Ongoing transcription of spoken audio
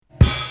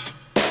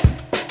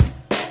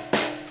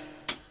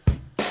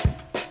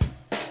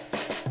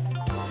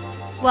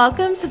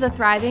Welcome to the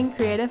Thriving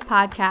Creative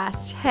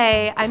Podcast.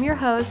 Hey, I'm your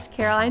host,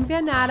 Caroline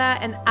Van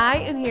Natta, and I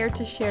am here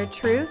to share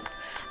truths,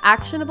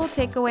 actionable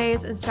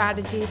takeaways, and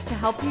strategies to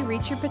help you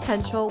reach your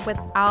potential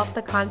without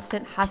the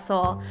constant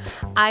hustle.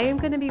 I am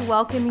going to be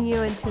welcoming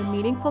you into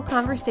meaningful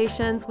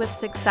conversations with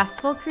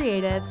successful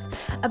creatives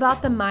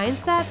about the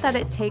mindset that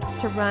it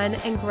takes to run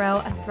and grow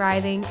a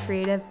thriving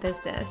creative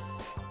business.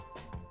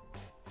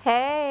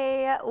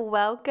 Hey,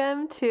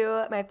 welcome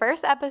to my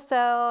first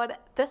episode.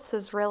 This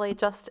is really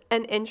just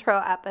an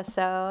intro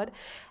episode,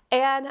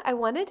 and I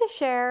wanted to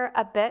share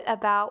a bit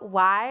about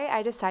why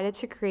I decided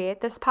to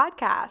create this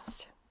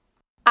podcast.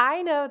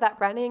 I know that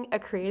running a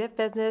creative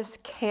business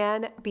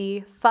can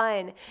be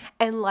fun,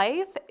 and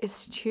life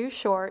is too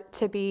short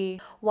to be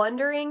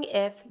wondering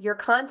if your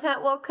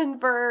content will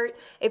convert,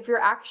 if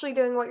you're actually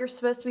doing what you're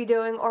supposed to be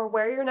doing, or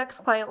where your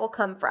next client will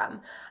come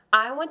from.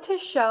 I want to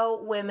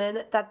show women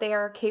that they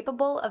are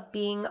capable of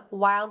being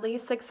wildly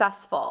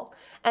successful.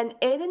 And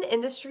in an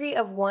industry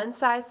of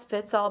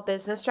one-size-fits-all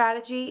business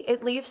strategy,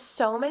 it leaves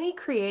so many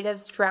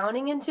creatives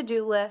drowning in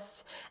to-do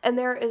lists, and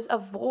there is a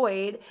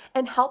void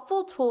and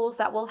helpful tools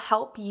that will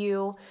help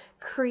you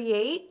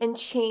create and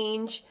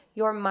change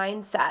your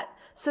mindset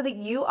so that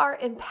you are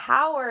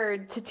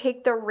empowered to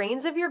take the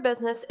reins of your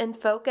business and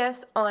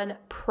focus on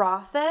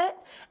profit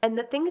and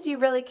the things you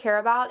really care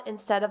about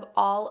instead of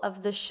all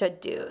of the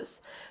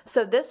should-dos.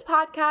 So this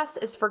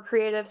podcast is for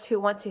creatives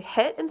who want to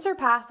hit and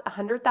surpass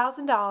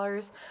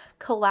 $100,000,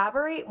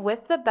 collaborate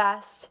with the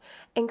best,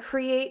 and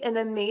create an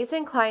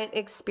amazing client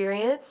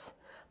experience,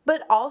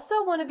 but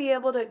also want to be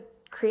able to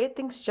create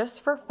things just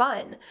for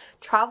fun,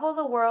 travel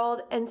the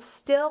world, and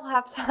still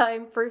have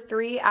time for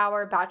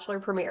 3-hour bachelor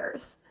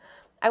premieres.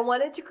 I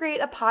wanted to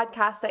create a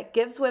podcast that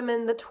gives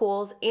women the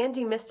tools and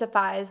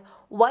demystifies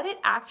what it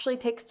actually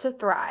takes to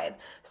thrive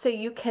so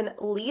you can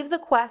leave the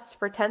quest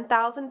for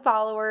 10,000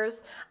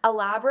 followers,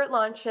 elaborate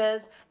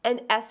launches,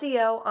 and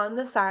SEO on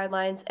the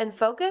sidelines and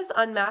focus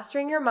on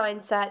mastering your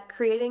mindset,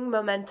 creating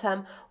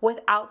momentum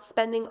without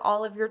spending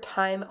all of your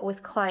time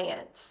with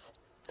clients.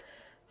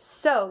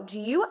 So, do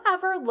you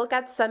ever look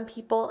at some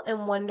people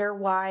and wonder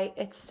why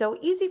it's so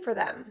easy for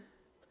them?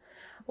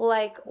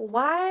 Like,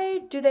 why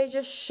do they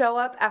just show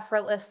up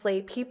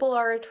effortlessly? People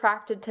are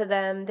attracted to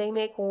them. They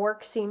make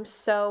work seem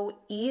so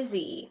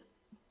easy.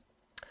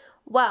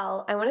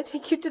 Well, I want to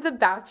take you to The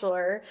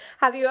Bachelor.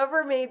 Have you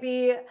ever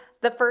maybe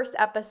the first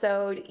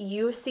episode,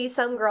 you see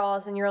some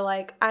girls and you're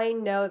like, I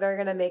know they're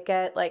going to make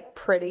it like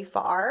pretty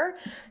far.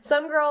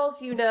 Some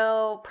girls, you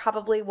know,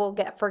 probably will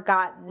get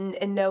forgotten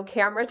and no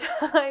camera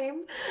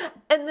time.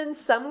 And then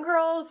some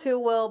girls who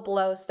will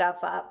blow stuff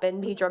up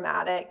and be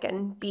dramatic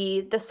and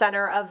be the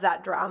center of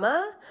that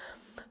drama.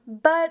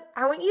 But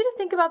I want you to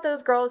think about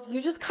those girls.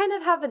 You just kind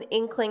of have an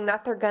inkling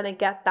that they're going to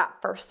get that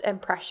first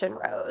impression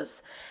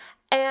rose.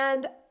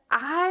 And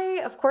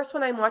of course,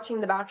 when I'm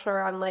watching The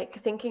Bachelor, I'm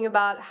like thinking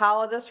about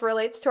how this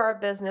relates to our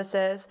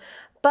businesses.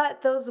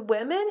 But those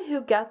women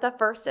who get the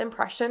first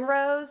impression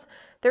rose,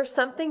 there's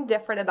something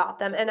different about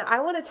them. And I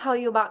want to tell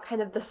you about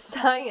kind of the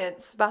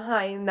science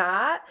behind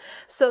that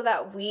so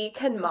that we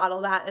can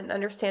model that and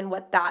understand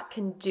what that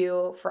can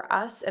do for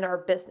us in our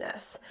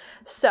business.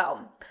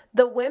 So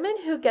the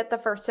women who get the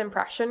first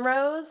impression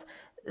rose,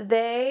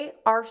 they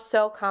are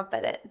so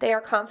confident. They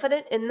are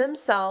confident in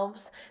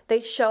themselves.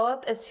 They show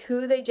up as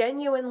who they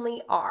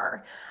genuinely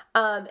are.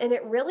 And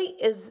it really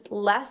is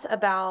less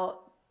about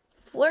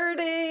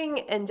flirting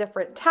and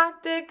different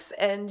tactics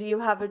and you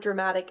have a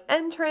dramatic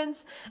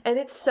entrance. And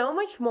it's so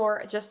much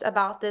more just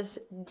about this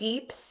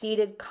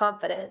deep-seated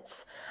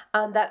confidence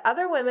that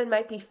other women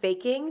might be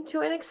faking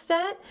to an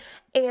extent.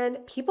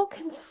 And people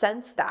can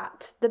sense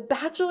that. The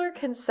Bachelor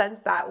can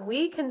sense that.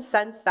 We can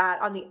sense that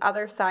on the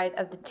other side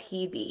of the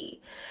TV.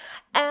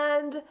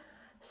 And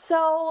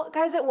so,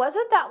 guys, it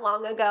wasn't that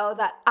long ago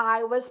that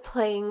I was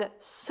playing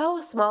so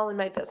small in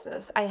my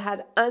business. I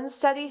had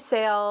unsteady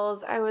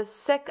sales. I was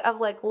sick of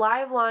like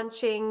live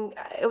launching.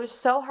 It was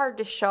so hard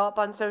to show up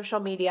on social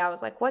media. I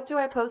was like, what do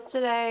I post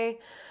today?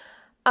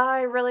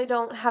 I really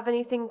don't have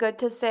anything good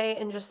to say,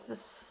 and just the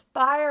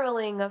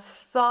spiraling of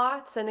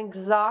thoughts and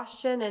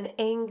exhaustion and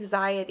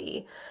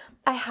anxiety.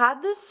 I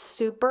had this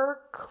super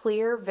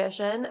clear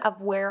vision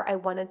of where I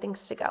wanted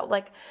things to go.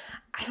 Like,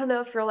 I don't know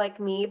if you're like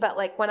me, but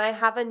like when I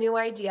have a new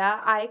idea,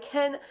 I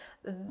can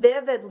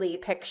vividly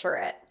picture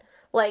it.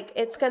 Like,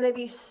 it's going to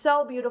be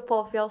so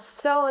beautiful, feel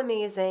so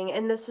amazing.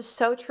 And this is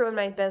so true in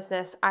my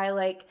business. I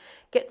like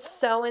get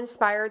so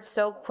inspired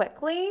so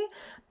quickly,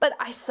 but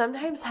I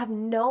sometimes have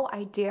no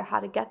idea how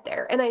to get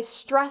there. And I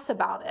stress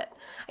about it.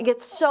 I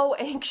get so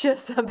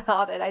anxious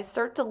about it. I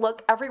start to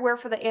look everywhere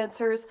for the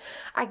answers.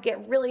 I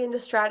get really into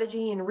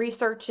strategy and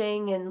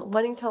researching and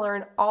wanting to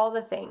learn all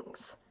the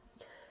things.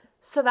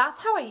 So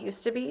that's how I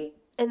used to be.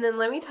 And then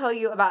let me tell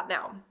you about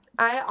now.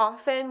 I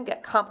often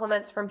get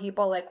compliments from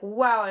people like,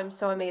 wow, I'm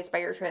so amazed by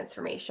your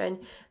transformation.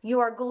 You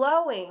are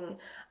glowing.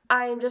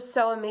 I am just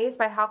so amazed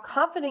by how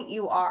confident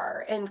you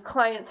are. And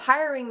clients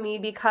hiring me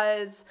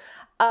because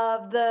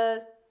of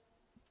the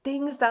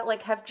things that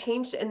like have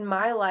changed in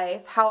my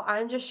life, how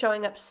I'm just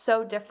showing up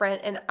so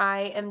different and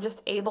I am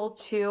just able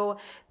to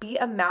be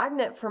a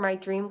magnet for my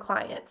dream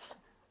clients.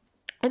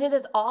 And it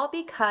is all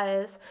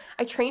because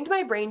I trained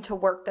my brain to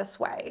work this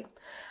way.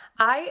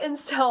 I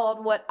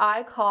installed what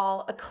I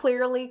call a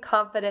clearly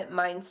confident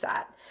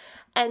mindset.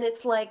 And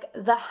it's like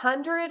the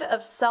 100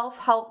 of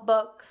self-help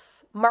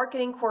books,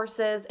 marketing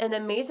courses, and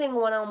amazing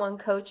one-on-one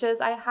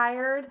coaches I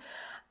hired.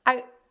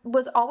 I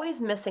was always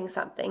missing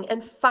something.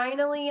 And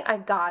finally, I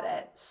got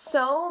it.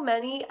 So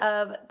many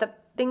of the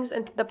things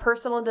in the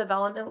personal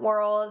development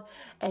world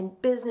and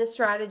business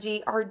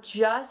strategy are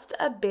just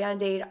a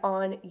band-aid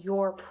on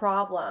your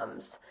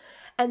problems.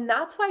 And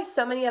that's why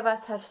so many of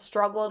us have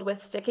struggled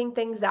with sticking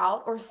things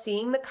out or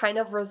seeing the kind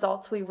of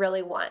results we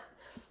really want.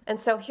 And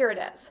so here it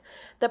is.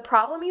 The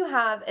problem you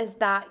have is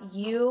that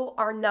you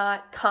are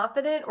not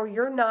confident or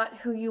you're not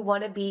who you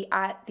want to be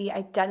at the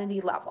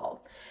identity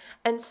level.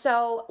 And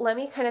so let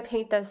me kind of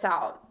paint this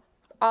out.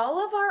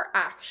 All of our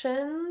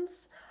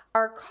actions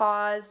are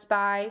caused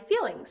by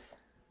feelings.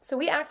 So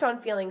we act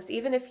on feelings.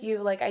 Even if you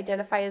like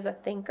identify as a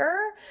thinker,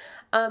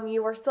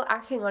 you are still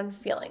acting on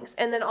feelings.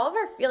 And then all of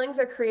our feelings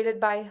are created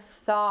by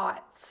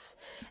thoughts.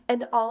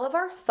 And all of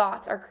our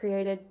thoughts are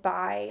created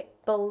by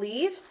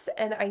beliefs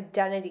and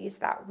identities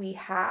that we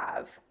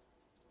have.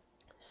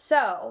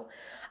 So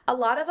a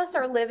lot of us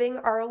are living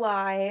our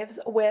lives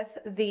with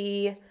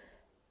the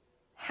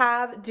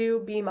have, do,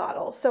 be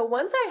model. So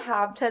once I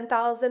have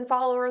 10,000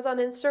 followers on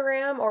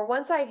Instagram, or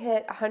once I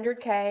hit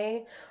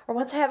 100K, or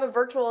once I have a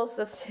virtual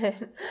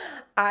assistant,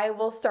 I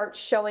will start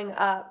showing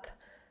up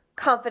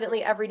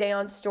confidently every day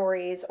on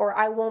stories, or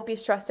I won't be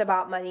stressed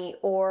about money,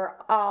 or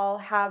I'll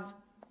have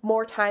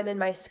more time in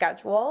my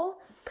schedule.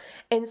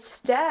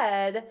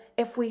 Instead,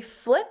 if we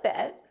flip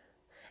it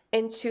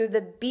into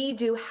the be,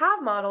 do,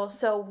 have model.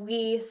 So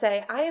we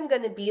say, I am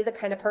going to be the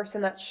kind of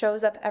person that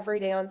shows up every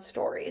day on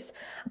stories.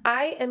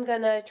 I am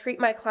going to treat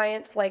my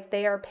clients like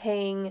they are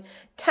paying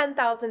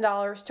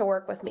 $10,000 to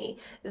work with me.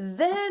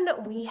 Then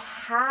we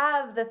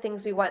have the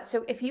things we want.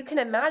 So if you can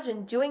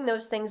imagine doing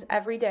those things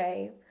every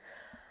day,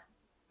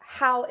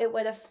 how it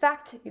would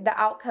affect the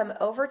outcome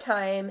over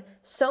time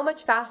so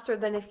much faster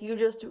than if you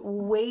just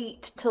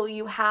wait till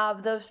you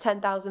have those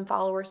 10,000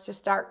 followers to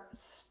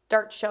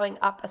start showing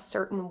up a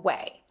certain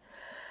way.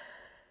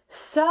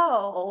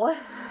 So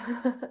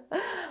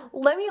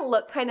let me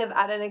look kind of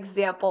at an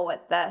example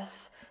with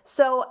this.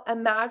 So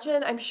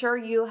imagine, I'm sure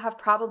you have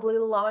probably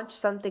launched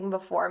something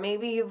before.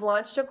 Maybe you've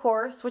launched a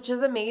course, which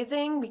is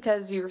amazing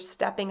because you're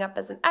stepping up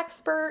as an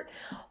expert,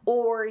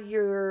 or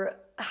you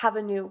have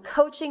a new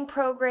coaching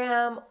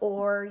program,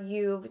 or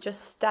you've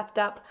just stepped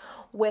up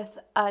with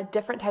a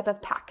different type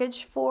of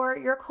package for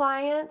your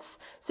clients.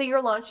 So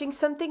you're launching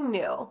something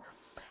new.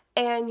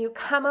 And you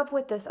come up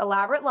with this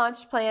elaborate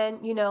launch plan,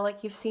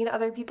 like you've seen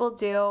other people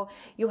do.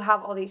 You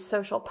have all these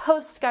social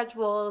posts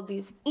scheduled,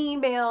 these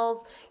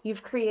emails,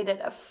 you've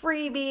created a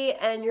freebie,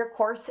 and your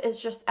course is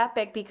just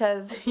epic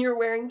because you're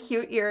wearing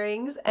cute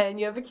earrings and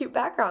you have a cute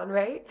background,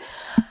 right?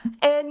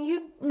 And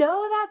you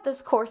know that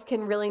this course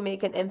can really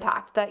make an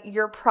impact, that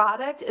your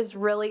product is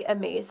really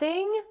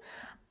amazing,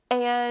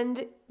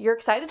 and you're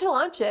excited to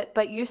launch it,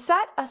 but you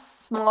set a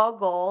small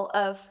goal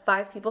of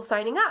 5 people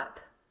signing up.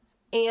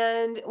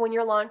 And when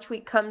your launch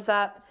week comes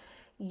up,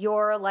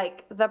 you're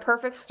like the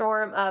perfect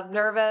storm of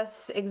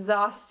nervous,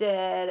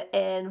 exhausted,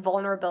 and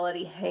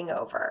vulnerability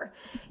hangover.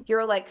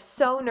 You're like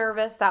so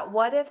nervous that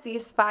what if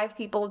these 5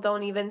 people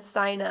don't even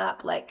sign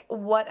up? Like,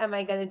 what am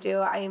I going to do?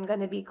 I am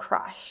going to be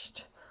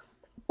crushed.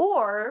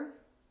 Or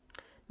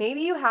maybe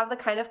you have the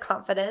kind of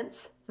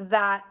confidence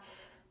that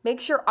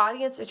makes your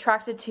audience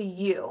attracted to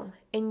you,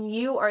 and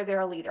you are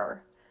their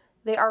leader.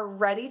 They are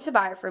ready to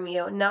buy from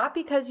you, not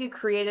because you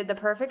created the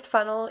perfect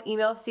funnel,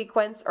 email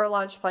sequence, or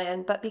launch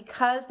plan, but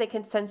because they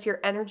can sense your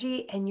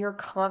energy and your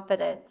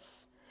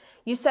confidence.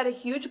 You set a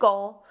huge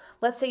goal.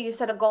 Let's say you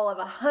set a goal of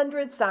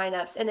 100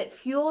 signups, and it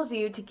fuels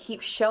you to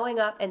keep showing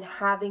up and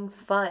having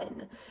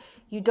fun.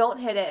 You don't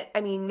hit it.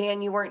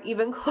 You weren't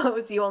even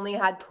close. You only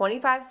had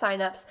 25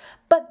 signups,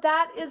 but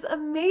that is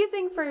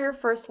amazing for your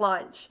first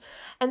launch.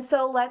 And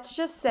so let's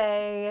just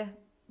say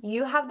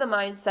you have the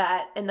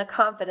mindset and the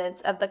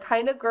confidence of the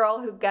kind of girl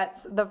who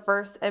gets the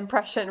first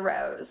impression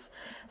rose.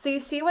 So you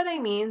see what I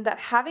mean? That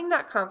having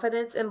that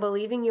confidence and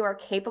believing you are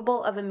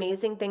capable of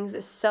amazing things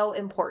is so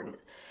important.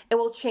 It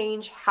will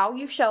change how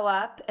you show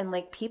up, and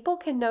people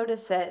can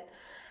notice it,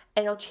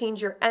 and it'll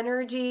change your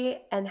energy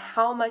and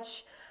how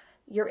much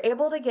you're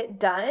able to get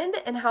done,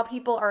 and how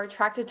people are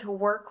attracted to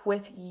work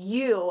with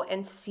you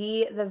and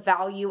see the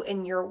value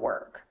in your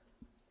work.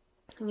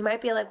 And you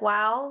might be like,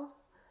 wow,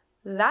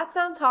 that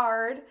sounds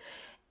hard.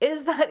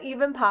 Is that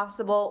even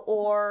possible?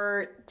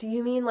 Or do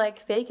you mean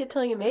fake it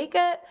till you make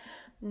it?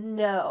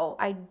 No,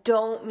 I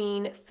don't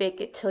mean fake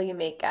it till you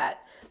make it.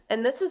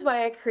 And this is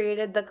why I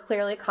created the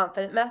Clearly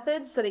Confident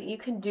method, so that you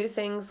can do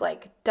things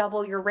like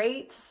double your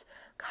rates,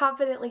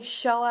 confidently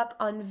show up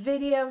on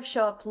video,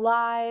 show up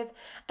live,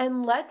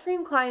 and let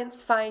dream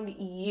clients find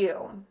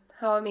you.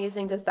 How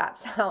amazing does that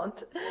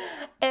sound?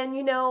 And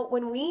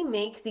when we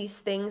make these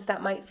things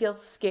that might feel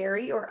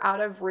scary or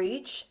out of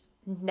reach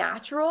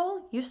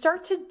natural, you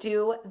start to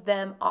do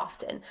them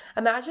often.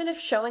 Imagine if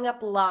showing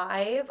up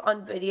live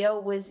on video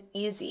was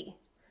easy.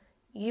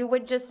 You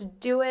would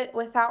just do it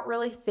without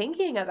really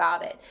thinking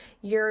about it.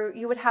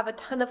 You would have a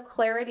ton of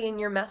clarity in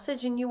your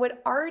message, and you would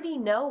already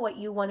know what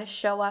you want to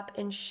show up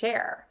and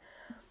share.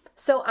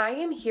 So I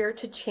am here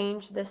to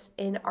change this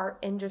in our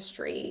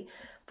industry.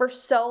 For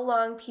so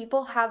long,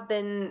 people have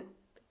been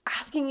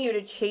asking you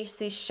to chase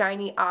these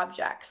shiny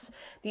objects,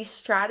 these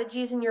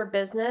strategies in your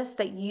business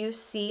that you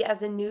see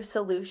as a new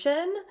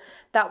solution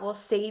that will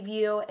save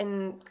you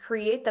and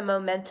create the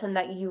momentum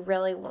that you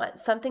really want,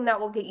 something that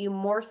will get you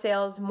more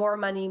sales, more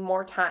money,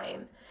 more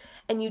time.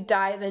 And you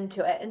dive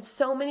into it. And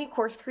so many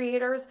course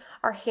creators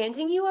are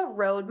handing you a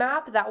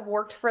roadmap that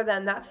worked for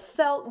them, that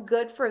felt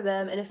good for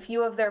them and a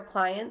few of their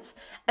clients,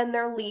 and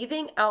they're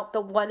leaving out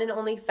the one and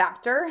only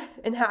factor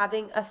in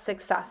having a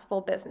successful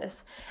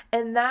business.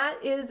 And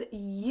that is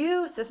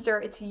you,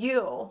 sister. It's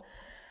you.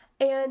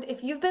 And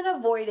if you've been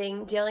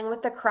avoiding dealing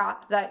with the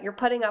crap that you're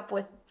putting up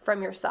with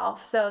from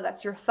yourself, so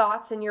that's your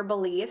thoughts and your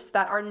beliefs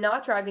that are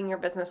not driving your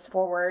business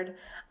forward,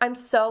 I'm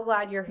so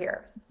glad you're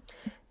here.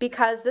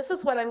 Because this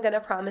is what I'm going to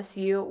promise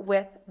you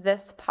with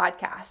this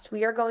podcast.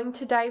 We are going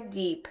to dive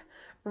deep,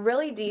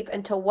 really deep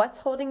into what's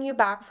holding you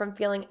back from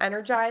feeling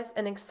energized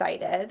and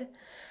excited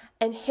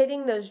and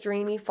hitting those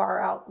dreamy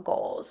far out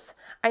goals.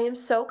 I am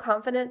so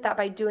confident that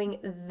by doing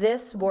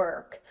this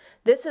work,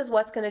 this is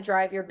what's going to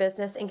drive your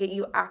business and get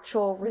you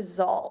actual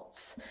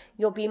results.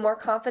 You'll be more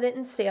confident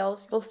in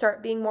sales, you'll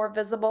start being more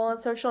visible on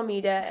social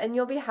media, and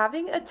you'll be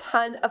having a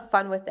ton of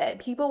fun with it.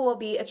 People will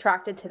be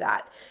attracted to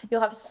that.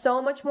 You'll have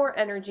so much more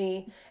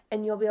energy,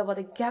 and you'll be able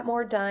to get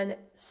more done,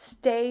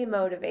 stay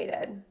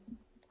motivated.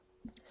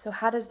 So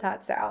how does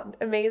that sound?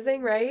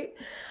 Amazing, right?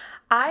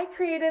 I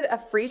created a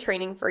free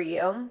training for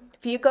you.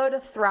 If you go to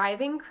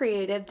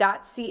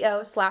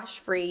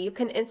thrivingcreative.co/free, you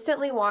can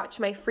instantly watch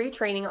my free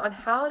training on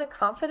how to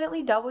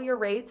confidently double your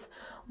rates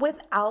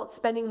without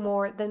spending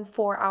more than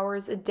 4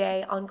 hours a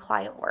day on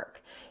client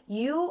work.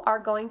 You are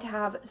going to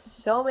have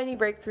so many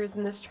breakthroughs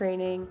in this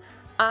training.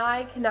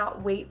 I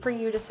cannot wait for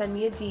you to send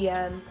me a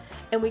DM,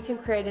 and we can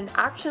create an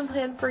action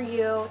plan for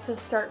you to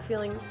start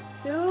feeling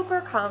super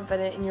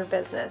confident in your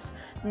business.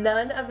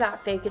 None of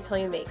that fake it till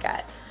you make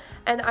it.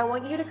 And I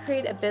want you to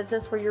create a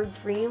business where your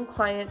dream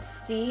clients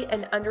see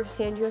and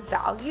understand your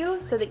value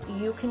so that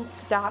you can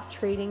stop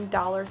trading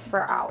dollars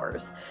for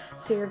hours.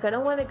 So you're going to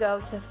want to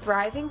go to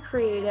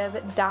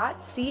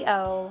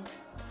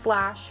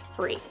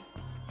thrivingcreative.co/free.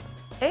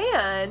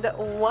 And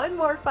one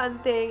more fun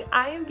thing,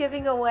 I am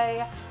giving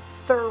away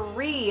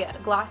 3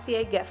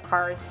 Glossier gift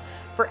cards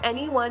for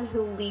anyone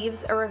who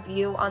leaves a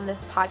review on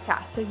this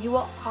podcast. So you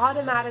will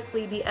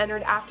automatically be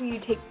entered after you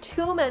take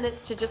 2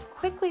 minutes to just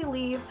quickly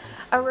leave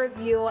a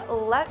review.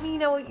 Let me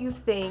know what you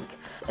think,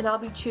 and I'll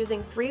be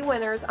choosing 3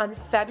 winners on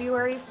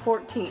February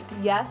 14th.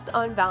 Yes,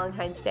 on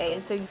Valentine's Day.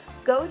 And so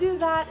go do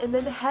that, and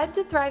then head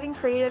to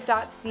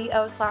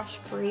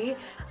thrivingcreative.co/free.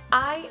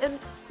 I am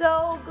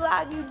so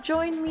glad you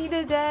joined me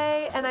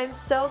today, and I'm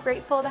so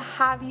grateful to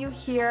have you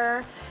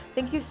here.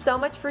 Thank you so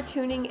much for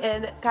tuning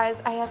in.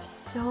 Guys, I have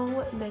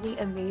so many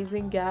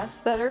amazing guests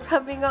that are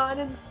coming on,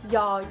 and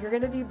y'all, you're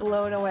gonna be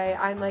blown away.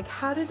 I'm like,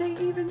 how did they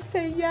even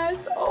say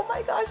yes? Oh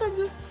my gosh, I'm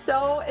just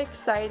so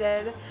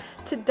excited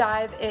to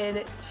dive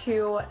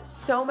into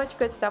so much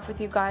good stuff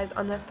with you guys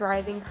on the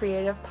Thriving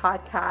Creative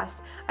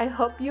podcast. I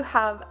hope you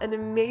have an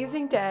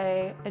amazing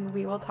day, and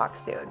we will talk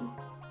soon.